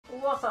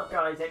What's up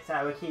guys, it's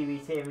our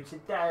KIWIS here, and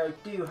today I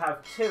do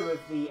have two of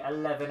the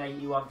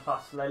 1181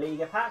 plus La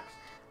Liga packs.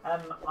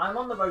 I'm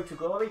on the road to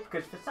glory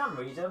because for some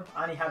reason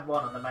I only had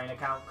one on the main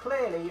account.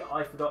 Clearly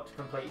I forgot to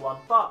complete one,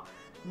 but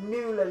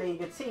new La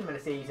Liga team of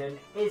the season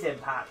is in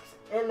packs.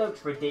 It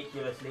looks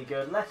ridiculously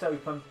good. Let's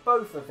open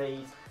both of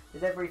these.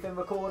 Is everything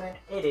recording?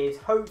 It is.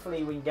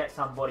 Hopefully we can get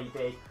somebody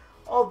big.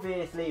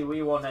 Obviously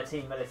we want a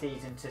team of the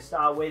season to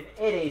start with.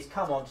 It is,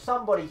 come on,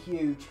 somebody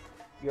huge.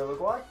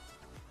 Uruguay.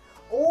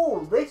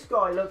 Oh, this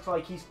guy looks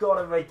like he's got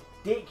a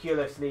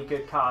ridiculously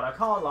good card. I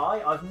can't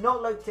lie, I've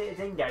not looked at his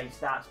in-game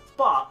stats,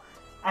 but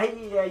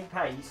 88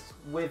 pace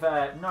with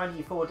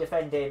 94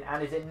 defending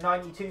and is it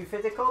 92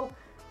 physical?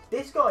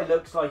 This guy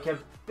looks like a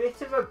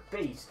bit of a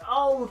beast.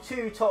 Oh,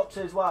 2 tops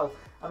as well.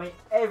 I mean,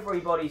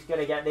 everybody's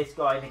going to get this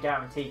guy in the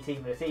guaranteed team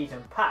of the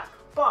season pack,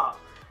 but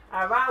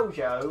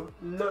Araujo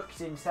looks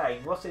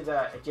insane. What's his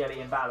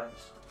agility and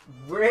balance?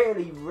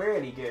 Really,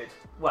 really good.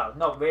 Well,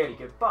 not really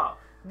good, but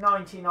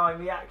 99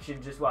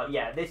 reactions as well.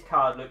 Yeah, this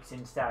card looks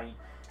insane.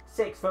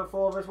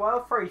 6'4" as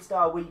well.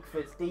 3-star weak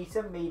foot's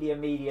decent.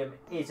 Medium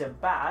isn't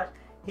bad.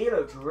 He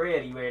looks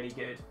really, really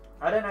good.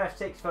 I don't know if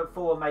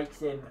 6'4"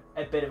 makes him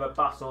a bit of a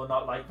bust or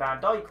not like Van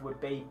Dijk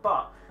would be,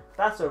 but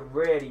that's a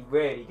really,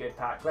 really good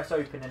pack. Let's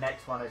open the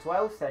next one as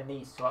well. So it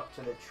needs to up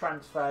to the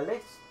transfer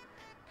list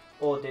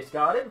or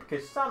discard him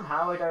because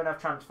somehow I don't have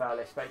transfer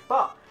list space.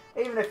 But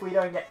even if we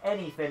don't get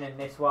anything in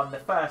this one, the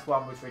first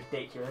one was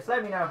ridiculous.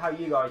 Let me know how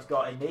you guys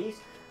got in these.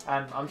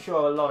 I'm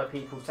sure a lot of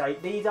people say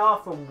these are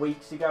from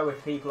weeks ago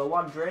if people are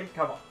wondering.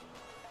 Come on.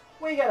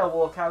 We get a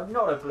walkout,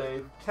 not a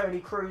blue. Tony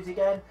Cruz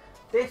again.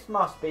 This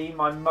must be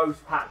my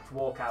most packed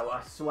walkout,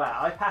 I swear.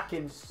 I pack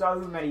him so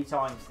many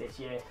times this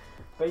year.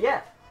 But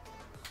yeah,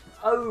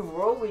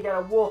 overall we get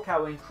a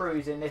walkout in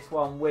Cruz in this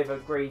one with a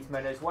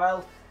Griezmann as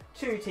well.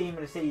 2 team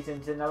of the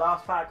seasons in the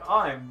last pack.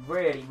 I'm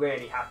really,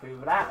 really happy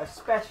with that,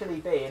 especially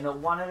being that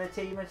one of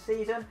the team of the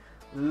season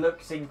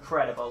looks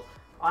incredible.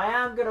 I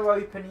am going to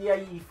open the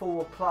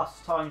 84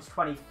 plus times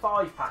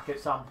 25 pack at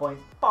some point,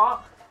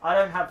 but I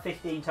don't have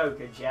 15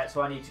 tokens yet,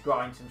 so I need to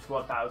grind some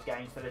squad battles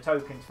games for the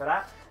tokens for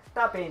that.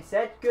 That being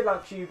said, good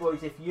luck to you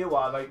boys if you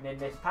are opening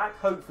this pack.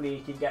 Hopefully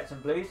you can get some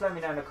blues. Let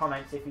me know in the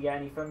comments if you get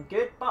anything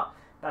good, but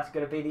that's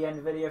going to be the end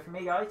of the video for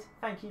me guys.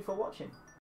 Thank you for watching.